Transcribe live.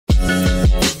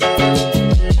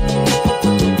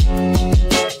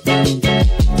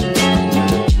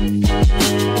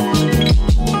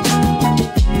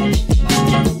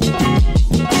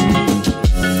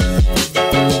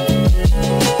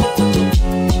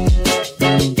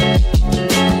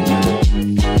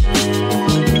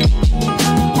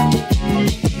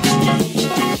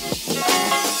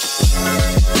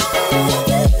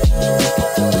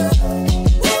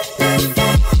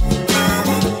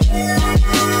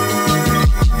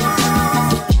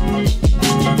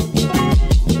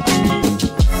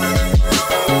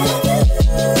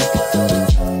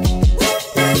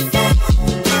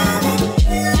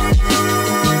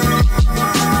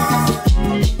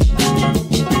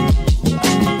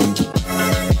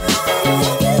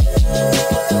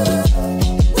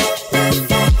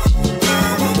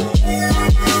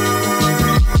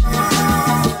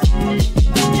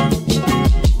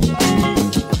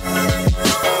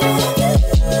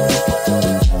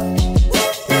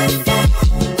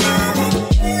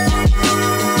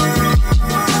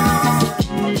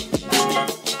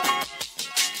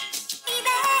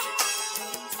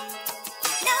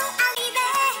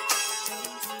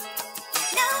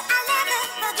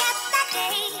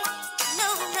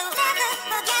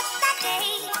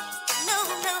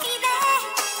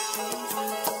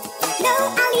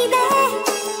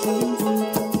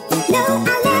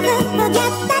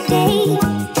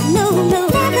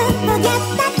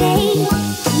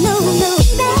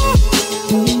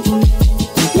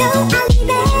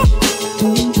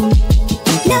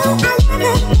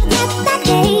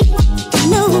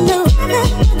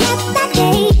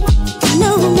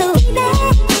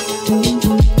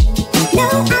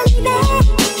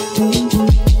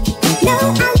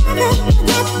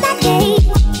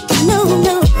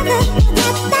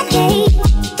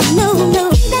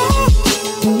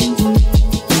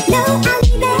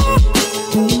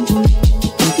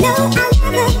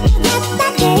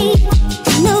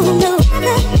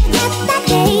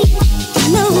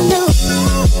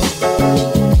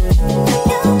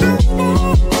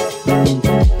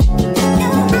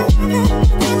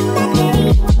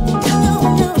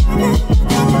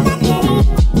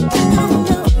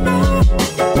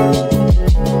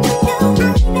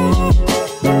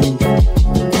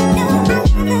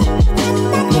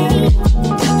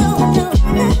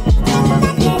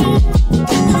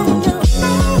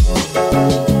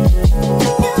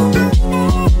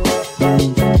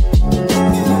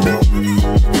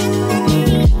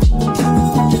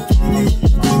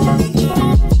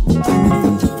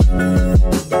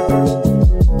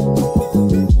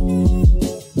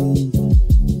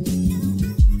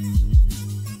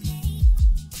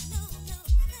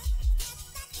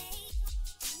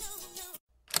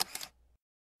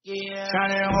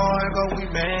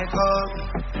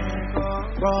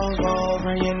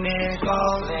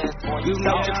You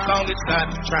know the longest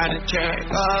I've been trying to check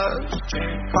us.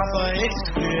 Papa X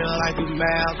feel like we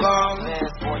Malcolm.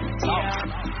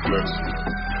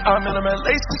 I'm in a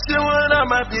relationship with all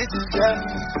my bitches, yeah.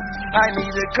 I need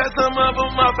to cut some of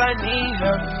them off, I need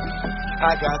help.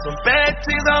 I got some bad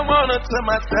things I wanna to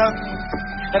myself.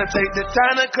 Gotta take the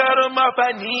time to cut them off,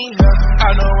 I need help.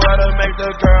 I know how to make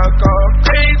the girl go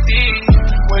crazy.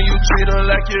 When you treat her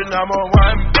like your number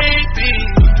one baby.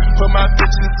 Put my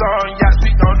bitches on yachts,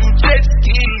 we don't do jet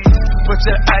skis. Put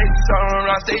your ice on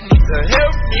rocks, they need to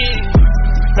help me.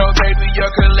 No baby,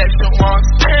 your collection won't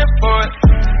stand for it.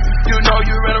 You know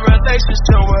you're in a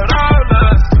relationship with all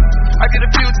us. I get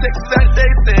a few texts that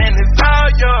day saying it's all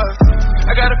yours.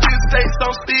 I got a few states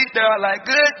on speed, they're like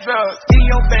good drugs. Get in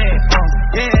your bag,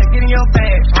 yeah, get in your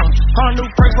bag. Whole new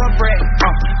purse for bread,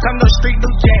 come to the street,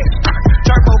 new jack.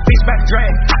 Turbo bitch back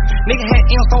drag. Nigga had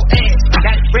info ass.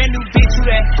 Got a brand new bitch, you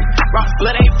that. Rock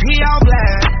blood AP all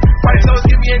black. White toes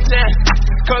give me a chance.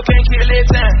 Cocaine kill it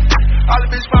time. All the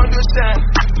bitch found good shine.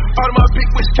 All of my pick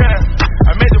which kind.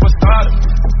 I made it a starter.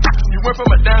 You went from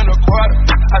a dime to a quarter.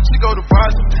 I should go to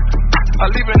Boston. I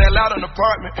live in that loud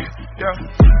apartment. Yeah.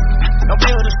 I'm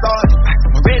building the stars.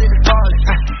 I'm ready to call it.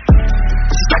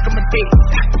 She's like I'm a dick.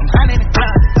 I'm hot in the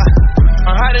closet.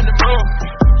 I'm hot in the room.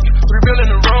 3 bill in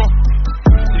the room.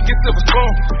 You get silver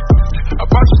spoon. I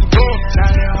brought you some boom.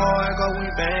 Shot it hard, go we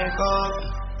back up.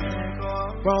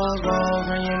 Rolls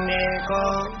on your neck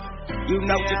up. You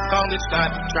know the longest I've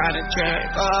been trying to check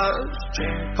us.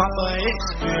 Papa X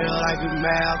feel like we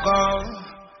Malcolm.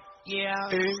 Yeah.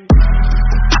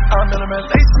 I'm in a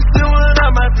relationship with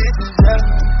all my bitches, yeah.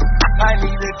 I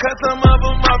need to cut some of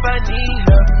them off, I need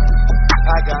help.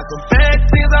 I got some bad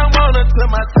things I wanna to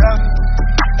myself.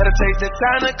 Gotta take the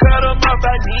time to cut them off,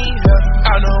 I need help.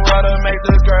 I know how to make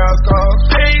the girls go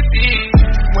crazy.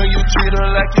 When you treat her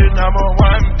like your number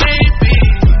one baby.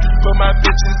 Put my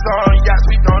bitches on yachts,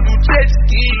 we don't do jet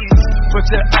skis. Put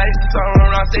your ice on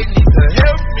rocks, they need to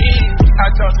help me. I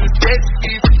don't do jet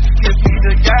skis, give me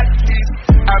the yacht keys.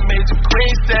 I made you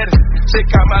queen status,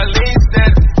 check out my lean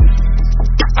status.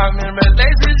 I'm in a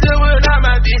relationship with all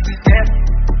my bitches, yeah.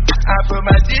 I put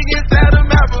my dick inside her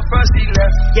mouth before she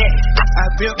left, yeah. I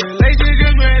built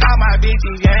relationships with all my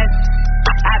bitches, yeah.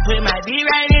 I put my dick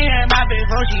right in her mouth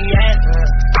before she left.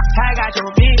 I got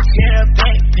your bitch in a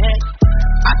backpack.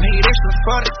 I paid extra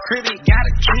for the crib, it got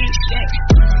a key, yeah.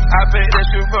 I paid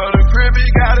extra for the crib,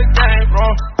 it got a game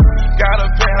room. Got a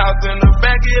penthouse in the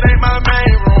back, it ain't my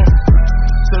main room.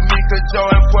 Tamika, Joe,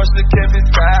 and Portia kept it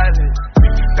silent.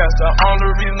 That's the only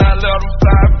reason I let them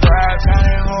fly private. Shot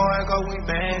it hard, go we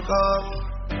back up.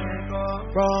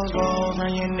 Rolls on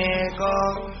your neck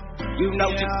up. You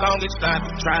know the longest I've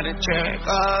been trying to check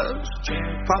us.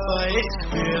 Papa X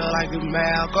feel like we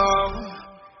Malcolm.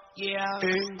 Yeah.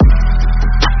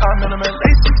 I'm in a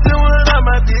relationship with all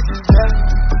my bitches, yeah.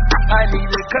 I need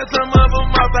to cut some of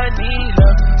them off, I need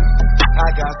help. I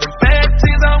got some bad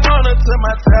things I wanna to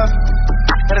myself.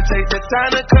 Gotta take the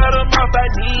time to cut them off, I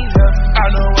need help. I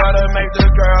know how to make the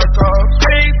girl go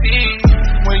crazy.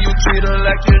 When you treat her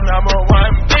like your number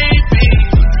one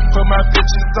baby. Put my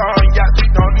bitches on yachts, we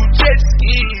don't do jet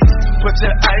skis. Put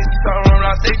your ice on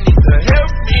rocks, they need to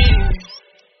help me.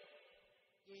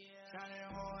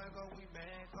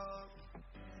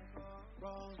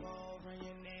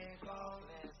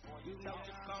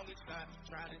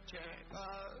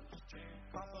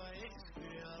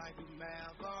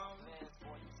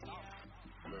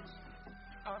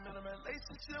 I'm in a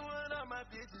relationship with all my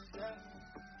bitches, yeah.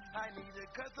 I need to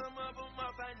cut some of them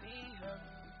off, I need help.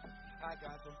 I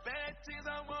got some bad things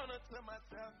I wanna to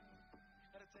myself.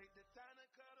 Gotta take the time to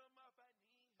cut them off, I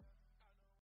need help.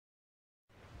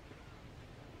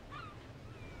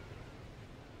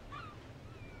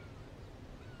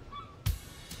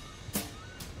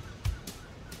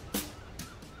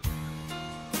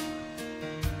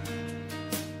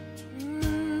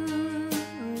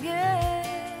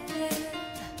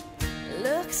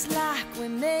 Looks like we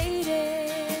made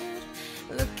it.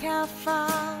 Look how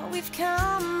far we've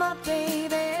come, my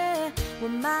baby. We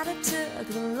might have took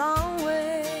the long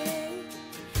way.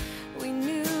 We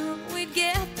knew we'd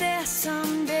get there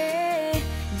someday.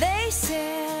 They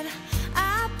said,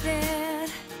 I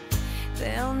bet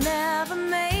they'll never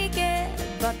make it.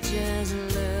 But just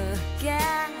look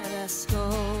at us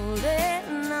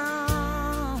holding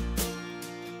on.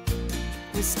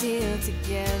 We're still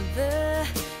together,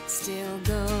 still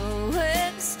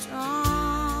going strong.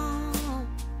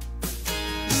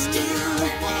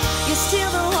 You're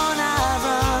still the one I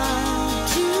run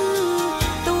to,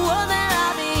 the one that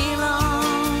I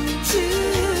belong to.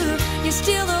 You're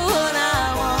still the one I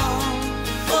want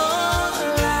for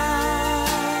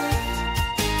life.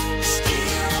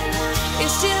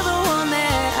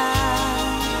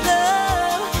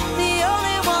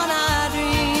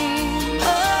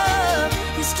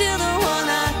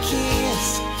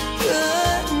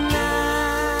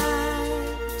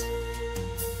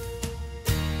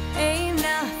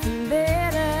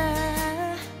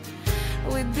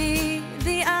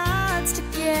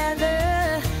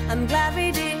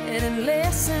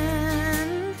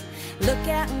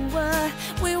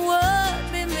 we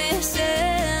would be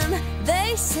missing.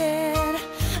 They said,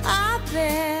 I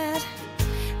bet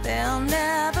they'll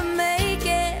never make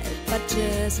it, but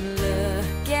just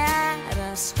look at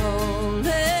us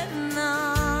holding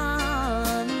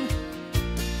on.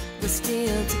 We're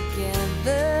still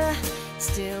together,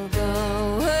 still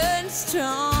going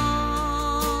strong.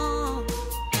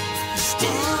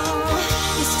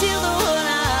 You're still the one I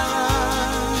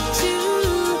run to,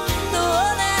 the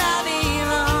one that I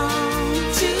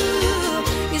belong to.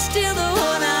 You're still the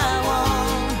one I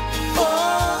want for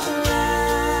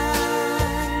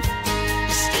life.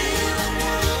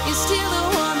 You're still the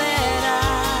one that I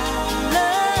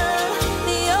love,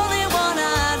 the only one I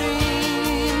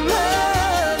dream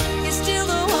of. You're still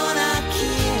the one I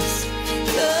kiss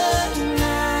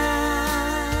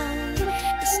goodnight.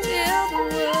 You're still the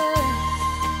one.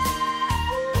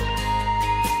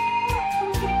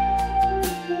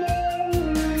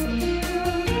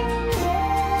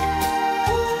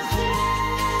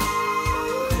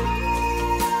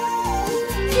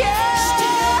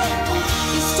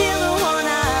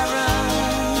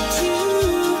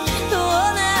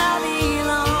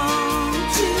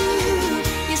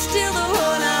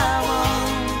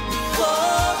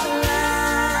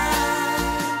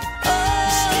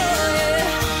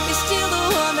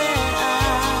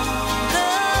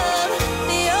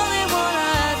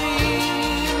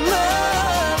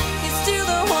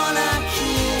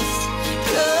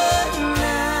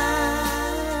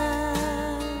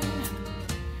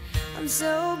 I'm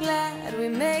so glad we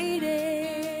made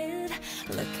it.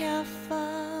 Look how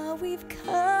far we've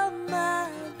come, my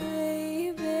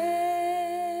baby.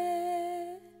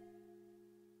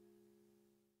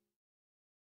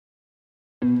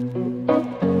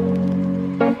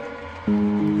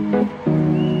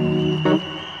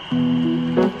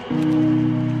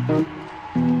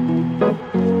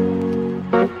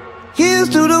 Here's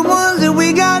to the ones that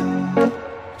we got.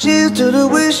 Cheers to the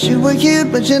wish you were here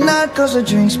but you're not, 'cause the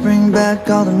drinks bring back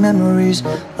all the memories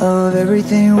of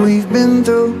everything we've been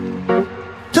through.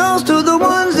 Toast to the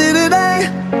ones here today.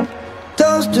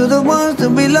 Toast to the ones that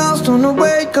we lost on the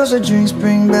way, 'cause the drinks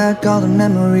bring back all the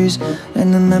memories,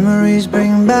 and the memories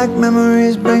bring back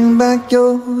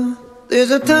your. There's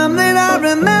a time that I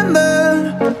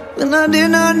remember when I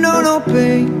did not know no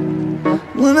pain,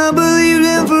 when I believed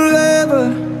in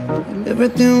forever and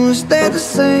everything would stay the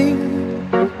same.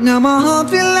 Now my heart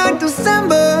feel like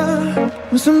December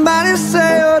when somebody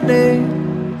say your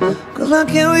name, 'cause I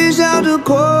can't reach out to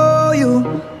call you,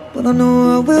 but I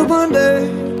know I will one day.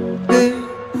 Yeah.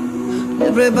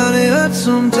 Everybody hurts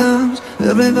sometimes,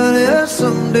 everybody hurts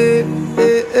someday.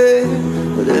 Yeah, yeah.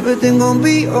 But everything gon'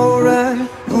 be alright.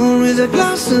 Gonna raise a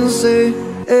glass and say,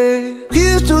 hey.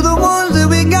 Here's to the ones that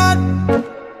we got.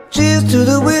 Cheers to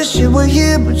the wish you were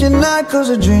here but you're not, 'cause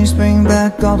the drinks bring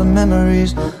back all the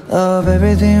memories of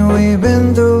everything we've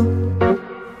been through.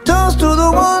 Toast to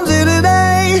the ones here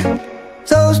today.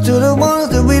 Toast to the ones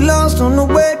that we lost on the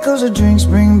way, 'cause the drinks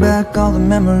bring back all the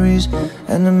memories,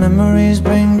 and the memories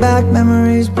bring back your.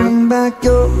 Memories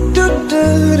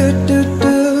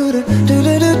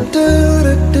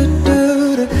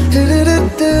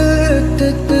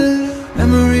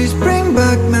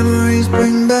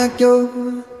bring back your.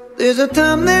 There's a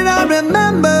time that I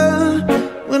remember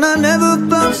when I never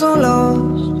felt so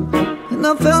lost, and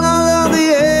I felt all of the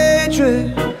hatred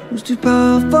was too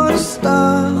powerful to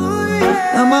stop.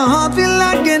 Now my heart feel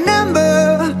like an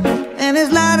ember, and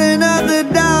it's lighting up the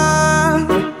dark.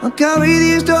 I'll carry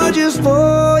these torches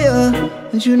for you,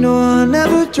 and you know I'll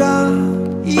never drop.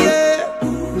 Yeah.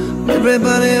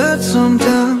 Everybody hurts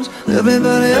sometimes,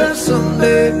 everybody hurts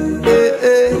someday. Yeah,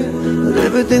 yeah. But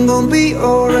everything gon' be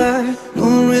alright.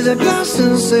 Gonna raise a glass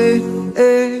and say,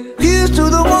 hey. Here's to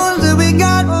the ones that we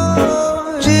got.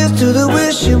 Cheers to the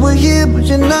wish you were here but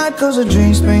you're not, 'cause the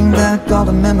drinks bring back all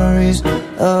the memories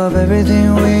of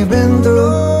everything we've been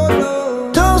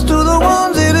through. Toast to the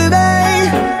ones here today.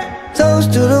 Toast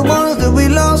to the ones that we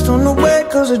lost on the way,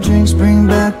 'cause the drinks bring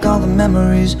back all the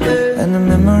memories, and the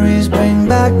memories bring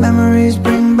back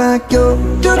your.